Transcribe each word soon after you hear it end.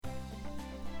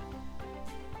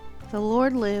The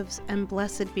Lord lives, and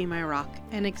blessed be my rock,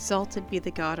 and exalted be the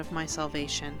God of my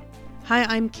salvation. Hi,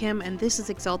 I'm Kim, and this is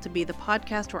Exalted Be, the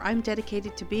podcast where I'm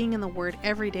dedicated to being in the Word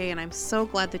every day, and I'm so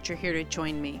glad that you're here to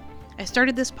join me. I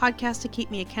started this podcast to keep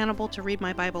me accountable to read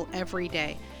my Bible every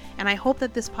day, and I hope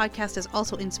that this podcast is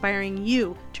also inspiring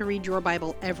you to read your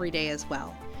Bible every day as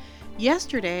well.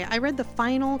 Yesterday, I read the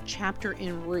final chapter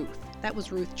in Ruth. That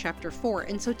was Ruth chapter 4.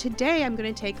 And so today I'm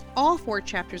going to take all 4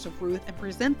 chapters of Ruth and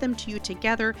present them to you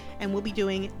together, and we'll be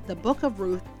doing the book of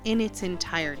Ruth in its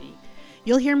entirety.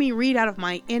 You'll hear me read out of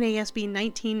my NASB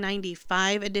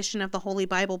 1995 edition of the Holy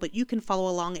Bible, but you can follow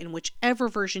along in whichever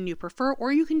version you prefer,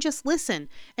 or you can just listen.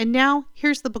 And now,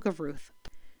 here's the book of Ruth.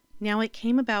 Now it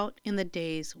came about in the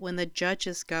days when the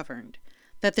judges governed,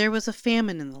 that there was a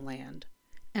famine in the land,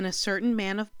 and a certain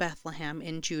man of Bethlehem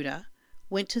in Judah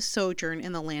went to sojourn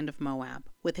in the land of Moab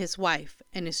with his wife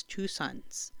and his 2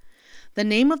 sons. The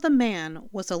name of the man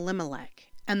was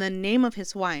Elimelech, and the name of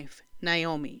his wife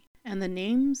Naomi, and the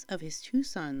names of his 2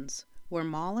 sons were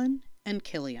Mahlon and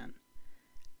Chilion,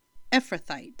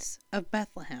 Ephrathites of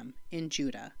Bethlehem in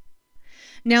Judah.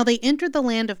 Now they entered the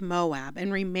land of Moab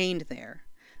and remained there.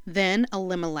 Then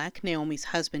Elimelech, Naomi's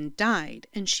husband, died,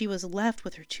 and she was left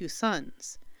with her 2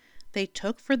 sons. They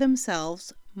took for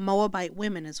themselves Moabite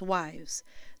women as wives.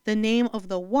 The name of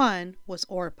the one was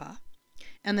Orpah,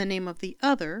 and the name of the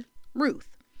other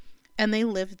Ruth, and they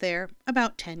lived there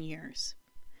about 10 years.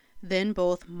 Then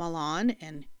both Mahlon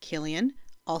and Chilion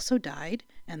also died,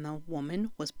 and the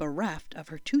woman was bereft of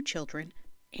her 2 children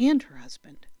and her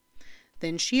husband.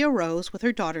 Then she arose with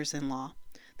her daughters-in-law,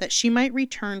 that she might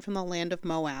return from the land of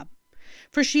Moab.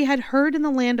 For she had heard in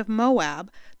the land of Moab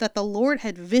that the Lord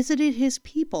had visited his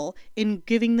people in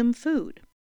giving them food.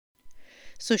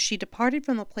 So she departed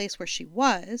from the place where she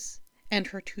was, and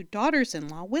her 2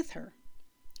 daughters-in-law with her.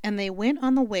 And they went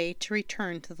on the way to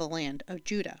return to the land of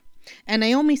Judah. And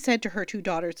Naomi said to her 2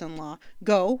 daughters-in-law,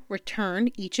 Go, return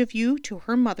each of you to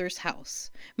her mother's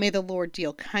house. May the Lord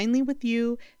deal kindly with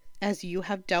you, as you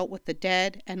have dealt with the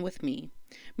dead and with me.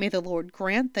 May the Lord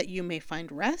grant that you may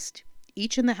find rest,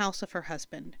 each in the house of her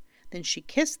husband. Then she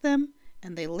kissed them,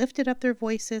 and they lifted up their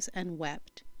voices and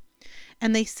wept.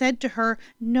 And they said to her,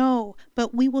 No,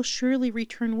 but we will surely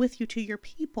return with you to your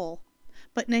people.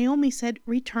 But Naomi said,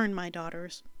 Return, my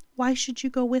daughters. Why should you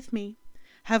go with me?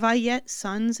 Have I yet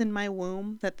sons in my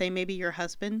womb, that they may be your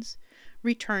husbands?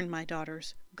 Return, my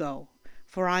daughters, go,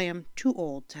 for I am too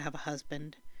old to have a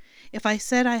husband. If I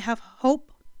said I have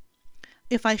hope,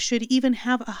 if I should even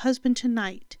have a husband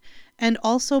tonight, and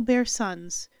also bear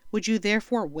sons, would you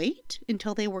therefore wait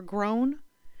until they were grown?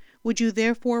 Would you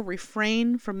therefore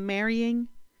refrain from marrying?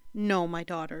 No, my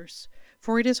daughters,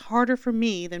 for it is harder for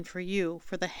me than for you,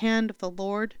 for the hand of the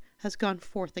Lord has gone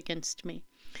forth against me.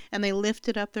 And they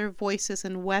lifted up their voices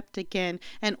and wept again,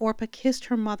 and Orpah kissed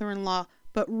her mother-in-law,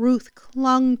 but Ruth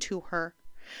clung to her.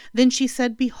 Then she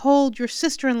said, Behold, your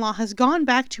sister-in-law has gone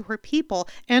back to her people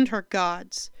and her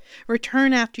gods.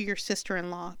 Return after your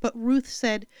sister-in-law. But Ruth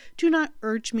said, Do not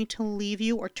urge me to leave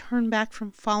you or turn back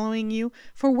from following you.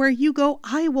 For where you go,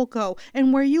 I will go,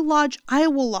 and where you lodge, I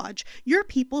will lodge. Your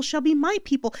people shall be my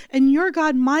people, and your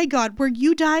God my God. Where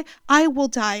you die, I will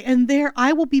die, and there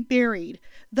I will be buried.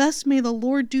 Thus may the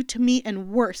Lord do to me, and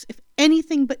worse, if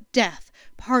anything but death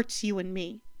parts you and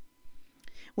me.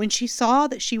 When she saw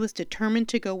that she was determined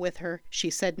to go with her, she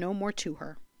said no more to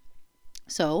her.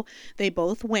 So they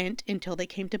both went until they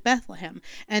came to Bethlehem.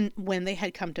 And when they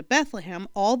had come to Bethlehem,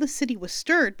 all the city was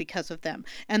stirred because of them.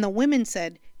 And the women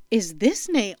said, Is this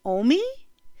Naomi?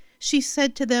 She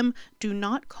said to them, Do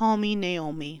not call me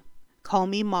Naomi. Call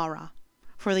me Mara,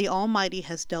 for the Almighty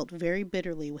has dealt very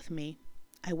bitterly with me.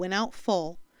 I went out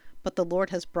full, but the Lord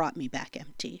has brought me back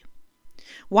empty.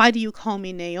 Why do you call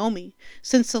me Naomi,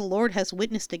 since the Lord has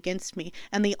witnessed against me,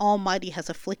 and the Almighty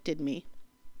has afflicted me?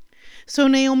 So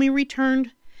Naomi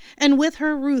returned, and with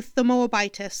her Ruth the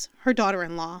Moabitess, her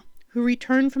daughter-in-law, who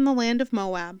returned from the land of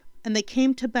Moab, and they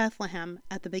came to Bethlehem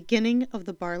at the beginning of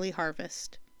the barley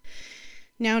harvest.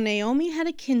 Now Naomi had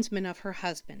a kinsman of her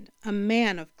husband, a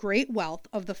man of great wealth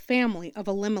of the family of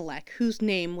Elimelech, whose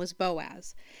name was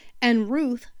Boaz. And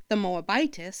Ruth the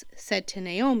Moabitess said to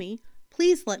Naomi,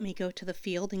 Please let me go to the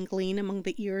field and glean among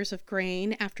the ears of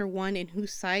grain after one in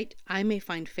whose sight I may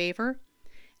find favor.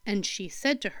 And she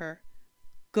said to her,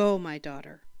 Go, my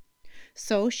daughter.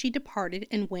 So she departed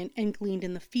and went and gleaned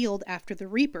in the field after the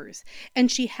reapers. And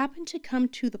she happened to come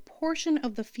to the portion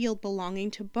of the field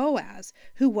belonging to Boaz,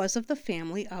 who was of the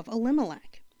family of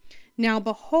Elimelech. Now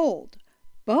behold,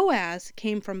 Boaz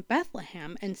came from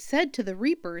Bethlehem and said to the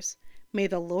reapers, May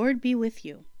the Lord be with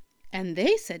you. And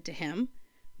they said to him,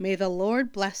 May the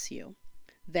Lord bless you.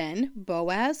 Then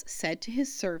Boaz said to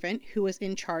his servant who was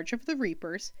in charge of the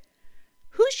reapers,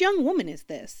 "Whose young woman is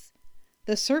this?"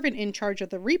 The servant in charge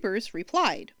of the reapers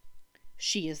replied,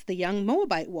 "She is the young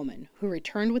Moabite woman who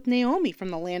returned with Naomi from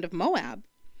the land of Moab.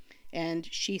 And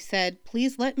she said,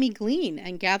 'Please let me glean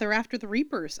and gather after the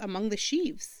reapers among the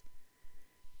sheaves.'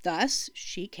 Thus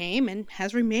she came and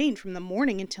has remained from the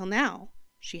morning until now.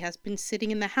 She has been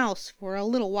sitting in the house for a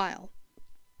little while."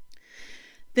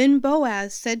 Then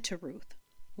Boaz said to Ruth,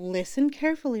 "Listen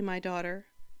carefully, my daughter.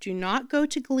 Do not go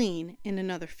to glean in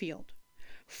another field.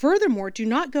 Furthermore, do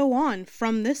not go on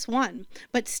from this one,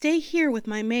 but stay here with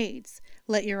my maids.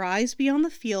 Let your eyes be on the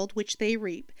field which they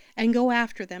reap, and go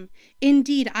after them.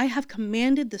 Indeed, I have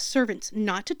commanded the servants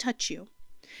not to touch you.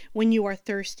 When you are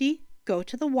thirsty, go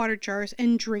to the water jars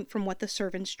and drink from what the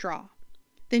servants draw."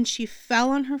 Then she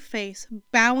fell on her face,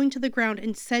 bowing to the ground,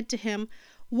 and said to him,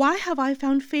 "Why have I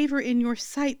found favor in your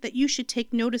sight that you should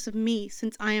take notice of me,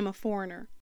 since I am a foreigner?"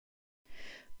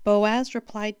 Boaz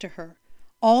replied to her,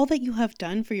 "All that you have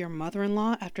done for your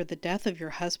mother-in-law after the death of your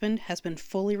husband has been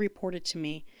fully reported to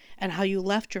me, and how you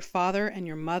left your father and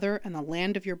your mother and the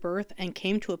land of your birth and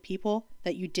came to a people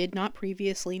that you did not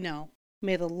previously know.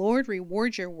 May the Lord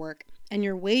reward your work, and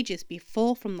your wages be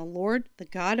full from the Lord, the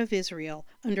God of Israel,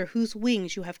 under whose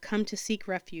wings you have come to seek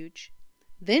refuge."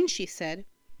 Then she said,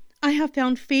 "I have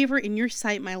found favor in your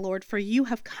sight, my lord, for you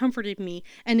have comforted me,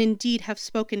 and indeed have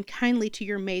spoken kindly to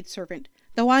your maidservant,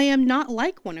 though I am not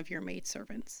like one of your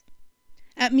maidservants."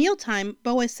 At mealtime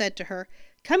Boaz said to her,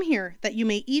 "Come here, that you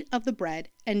may eat of the bread,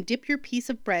 and dip your piece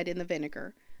of bread in the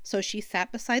vinegar." So she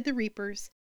sat beside the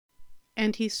reapers,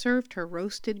 and he served her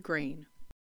roasted grain.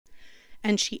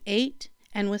 And she ate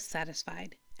and was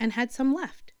satisfied, and had some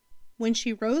left. When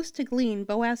she rose to glean,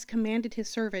 Boaz commanded his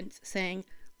servants, saying,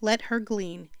 "Let her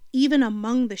glean, even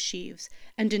among the sheaves,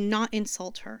 and do not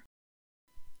insult her.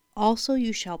 Also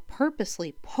you shall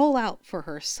purposely pull out for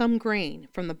her some grain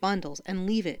from the bundles and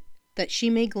leave it, that she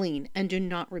may glean, and do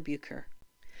not rebuke her."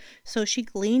 So she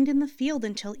gleaned in the field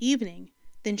until evening.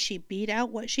 Then she beat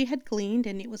out what she had gleaned,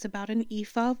 and it was about an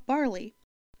ephah of barley.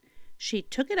 She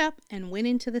took it up and went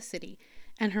into the city,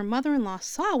 and her mother-in-law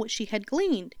saw what she had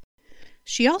gleaned.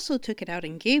 She also took it out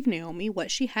and gave Naomi what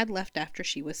she had left after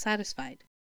she was satisfied.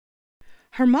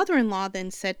 Her mother-in-law then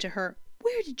said to her,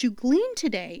 "Where did you glean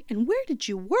today, and where did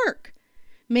you work?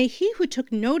 May he who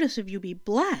took notice of you be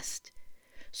blessed."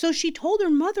 So she told her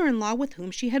mother-in-law with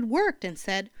whom she had worked, and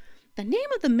said, "The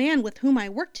name of the man with whom I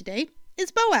worked today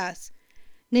is Boaz."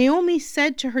 Naomi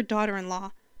said to her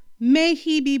daughter-in-law, "May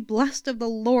he be blessed of the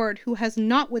Lord, who has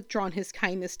not withdrawn his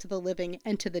kindness to the living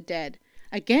and to the dead."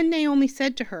 Again Naomi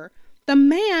said to her, "The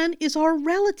man is our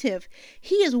relative.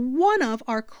 He is one of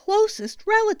our closest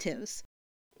relatives."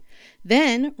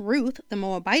 Then Ruth the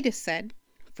Moabitess said,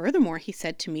 "Furthermore, he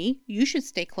said to me, 'You should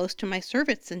stay close to my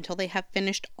servants until they have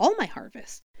finished all my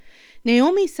harvest.'"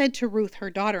 Naomi said to Ruth her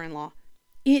daughter-in-law,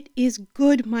 "It is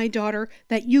good, my daughter,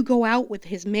 that you go out with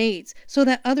his maids, so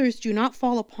that others do not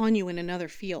fall upon you in another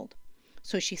field."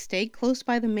 So she stayed close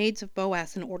by the maids of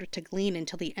Boaz in order to glean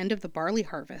until the end of the barley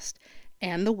harvest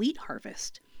and the wheat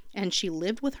harvest, and she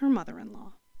lived with her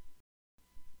mother-in-law.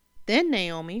 Then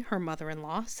Naomi, her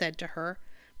mother-in-law, said to her,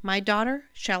 "My daughter,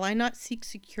 shall I not seek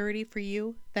security for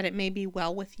you, that it may be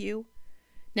well with you?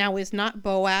 Now is not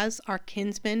Boaz our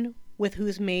kinsman, with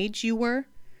whose maids you were?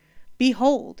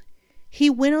 Behold,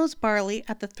 he winnows barley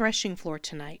at the threshing floor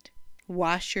tonight.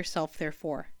 Wash yourself,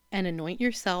 therefore, and anoint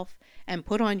yourself, and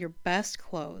put on your best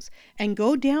clothes, and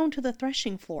go down to the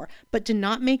threshing floor, but do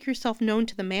not make yourself known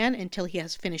to the man until he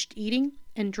has finished eating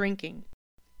and drinking.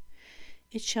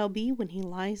 It shall be when he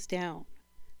lies down,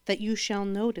 that you shall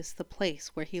notice the place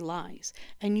where he lies,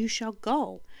 and you shall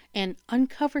go and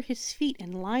uncover his feet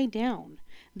and lie down.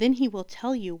 Then he will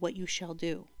tell you what you shall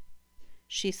do."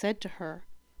 She said to her,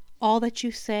 "All that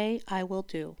you say I will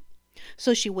do."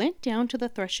 So she went down to the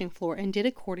threshing floor and did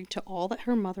according to all that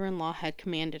her mother-in-law had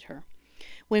commanded her.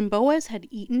 When Boaz had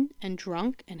eaten and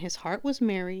drunk, and his heart was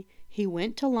merry, he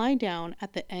went to lie down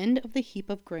at the end of the heap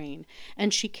of grain,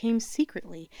 and she came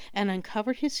secretly and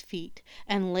uncovered his feet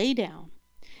and lay down.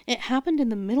 It happened in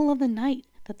the middle of the night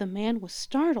that the man was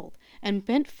startled and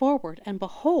bent forward, and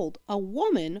behold, a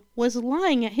woman was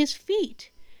lying at his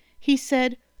feet. He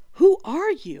said, "Who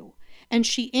are you?" And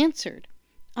she answered,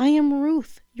 "I am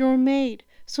Ruth, your maid,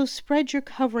 so spread your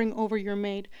covering over your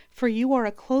maid, for you are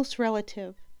a close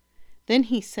relative." Then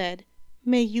he said,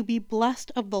 May you be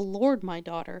blessed of the Lord, my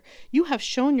daughter. You have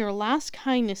shown your last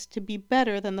kindness to be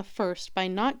better than the first by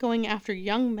not going after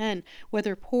young men,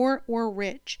 whether poor or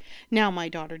rich. Now, my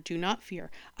daughter, do not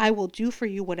fear. I will do for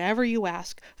you whatever you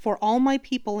ask, for all my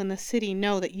people in the city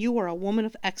know that you are a woman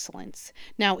of excellence.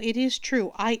 Now, it is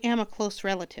true, I am a close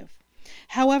relative.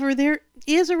 However, there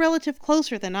is a relative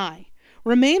closer than I.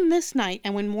 Remain this night,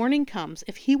 and when morning comes,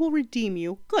 if he will redeem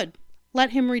you, good,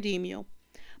 let him redeem you.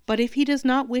 But if he does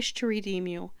not wish to redeem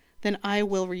you, then I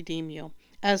will redeem you.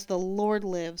 As the Lord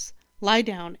lives, lie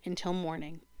down until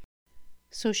morning."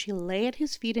 So she lay at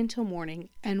his feet until morning,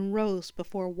 and rose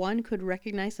before one could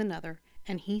recognize another.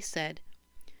 And he said,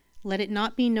 "Let it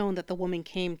not be known that the woman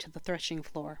came to the threshing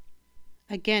floor."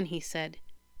 Again he said,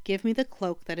 "Give me the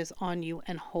cloak that is on you,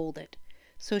 and hold it."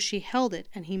 So she held it,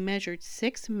 and he measured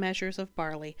 6 measures of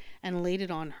barley, and laid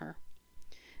it on her.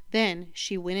 Then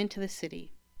she went into the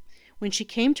city. When she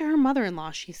came to her mother-in-law,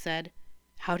 she said,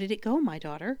 "How did it go, my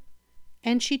daughter?"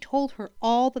 And she told her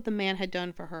all that the man had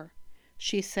done for her.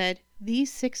 She said,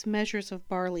 "These 6 measures of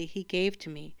barley he gave to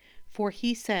me, for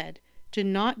he said, 'Do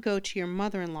not go to your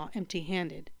mother-in-law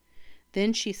empty-handed.'"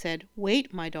 Then she said,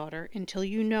 "Wait, my daughter, until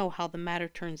you know how the matter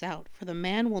turns out, for the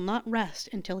man will not rest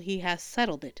until he has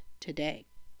settled it today."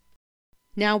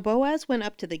 Now Boaz went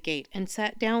up to the gate and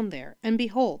sat down there, and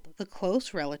behold, the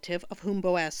close relative of whom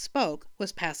Boaz spoke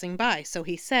was passing by. So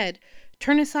he said,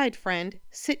 "Turn aside, friend,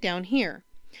 sit down here."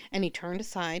 And he turned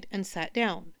aside and sat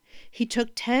down. He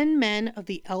took 10 men of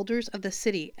the elders of the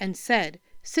city and said,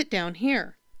 "Sit down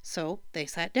here." So they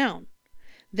sat down.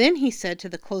 Then he said to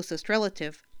the closest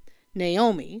relative,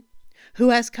 "Naomi,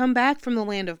 who has come back from the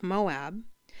land of Moab,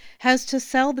 has to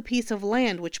sell the piece of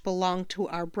land which belonged to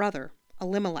our brother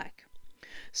Elimelech.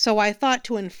 So I thought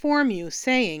to inform you,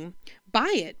 saying,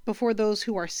 'Buy it before those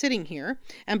who are sitting here,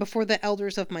 and before the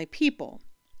elders of my people.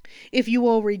 If you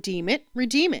will redeem it,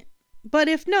 redeem it. But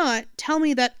if not, tell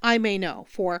me that I may know,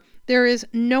 for there is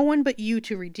no one but you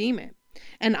to redeem it,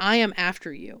 and I am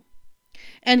after you.'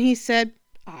 And he said,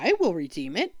 'I will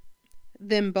redeem it.'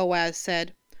 Then Boaz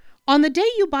said, 'On the day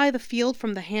you buy the field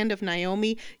from the hand of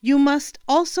Naomi, you must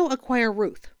also acquire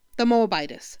Ruth, the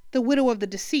Moabitess, the widow of the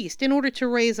deceased, in order to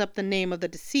raise up the name of the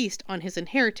deceased on his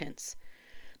inheritance.'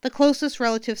 The closest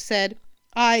relative said,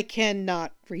 'I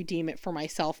cannot redeem it for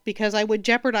myself, because I would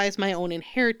jeopardize my own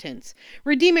inheritance.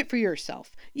 Redeem it for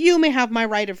yourself. You may have my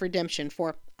right of redemption,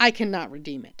 for I cannot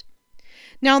redeem it.'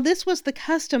 Now this was the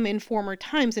custom in former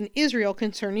times in Israel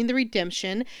concerning the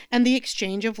redemption and the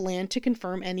exchange of land to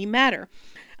confirm any matter.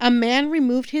 A man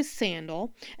removed his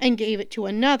sandal and gave it to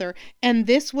another, and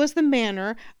this was the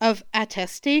manner of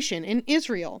attestation in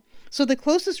Israel. So the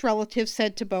closest relative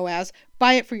said to Boaz,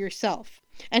 'Buy it for yourself.'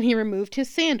 And he removed his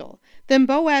sandal. Then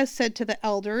Boaz said to the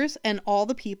elders and all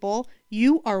the people,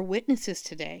 'You are witnesses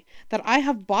today that I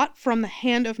have bought from the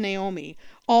hand of Naomi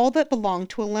all that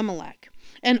belonged to Elimelech,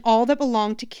 and all that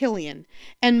belonged to Chilion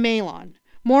and Mahlon.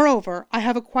 Moreover, I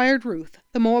have acquired Ruth,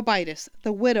 the Moabitess,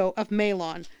 the widow of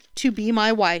Mahlon, to be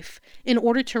my wife, in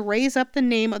order to raise up the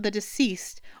name of the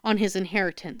deceased on his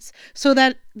inheritance, so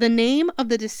that the name of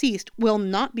the deceased will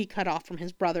not be cut off from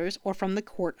his brothers or from the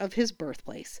court of his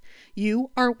birthplace.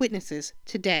 You are witnesses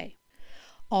today.'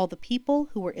 All the people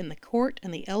who were in the court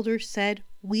and the elders said,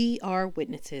 'We are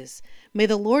witnesses. May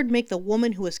the Lord make the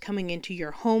woman who is coming into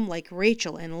your home like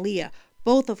Rachel and Leah,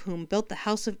 both of whom built the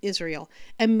house of Israel,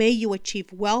 and may you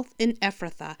achieve wealth in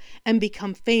Ephrathah and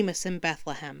become famous in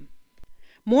Bethlehem.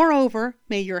 Moreover,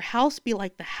 may your house be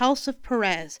like the house of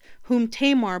Perez, whom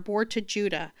Tamar bore to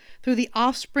Judah, through the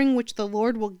offspring which the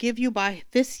Lord will give you by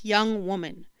this young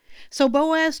woman.' So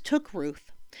Boaz took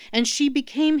Ruth, and she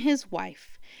became his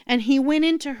wife. And he went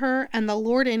into her, and the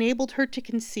Lord enabled her to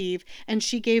conceive, and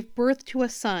she gave birth to a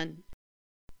son.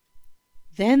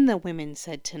 Then the women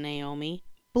said to Naomi,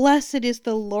 'Blessed is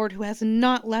the Lord who has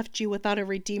not left you without a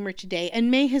redeemer today, and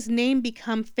may his name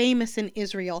become famous in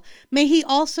Israel. May he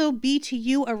also be to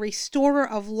you a restorer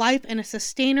of life and a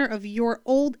sustainer of your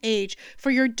old age,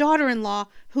 for your daughter-in-law,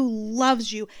 who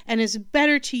loves you and is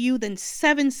better to you than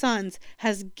 7 sons,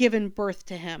 has given birth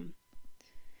to him.'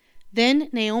 Then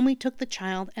Naomi took the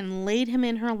child and laid him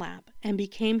in her lap and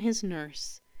became his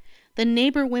nurse. The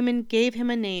neighbor women gave him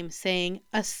a name, saying,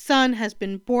 'A son has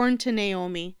been born to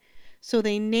Naomi.' So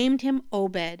they named him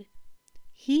Obed.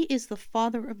 He is the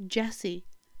father of Jesse,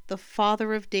 the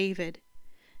father of David.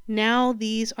 Now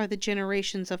these are the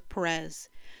generations of Perez.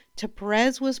 To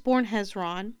Perez was born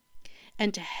Hezron,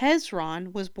 and to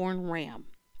Hezron was born Ram,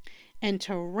 and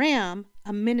to Ram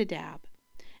Amminadab,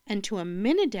 and to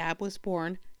Amminadab was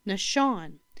born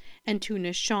Nahshon, and to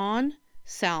Nahshon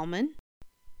Salmon,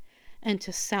 And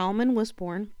to Salmon was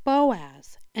born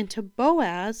Boaz, and to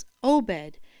Boaz,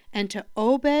 Obed, and to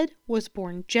Obed was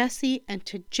born Jesse, and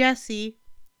to Jesse,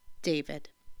 David.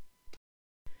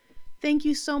 Thank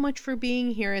you so much for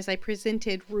being here as I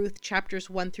presented Ruth chapters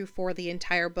 1 through 4, the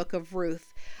entire book of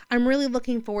Ruth. I'm really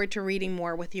looking forward to reading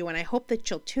more with you, and I hope that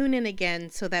you'll tune in again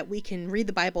so that we can read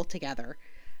the Bible together.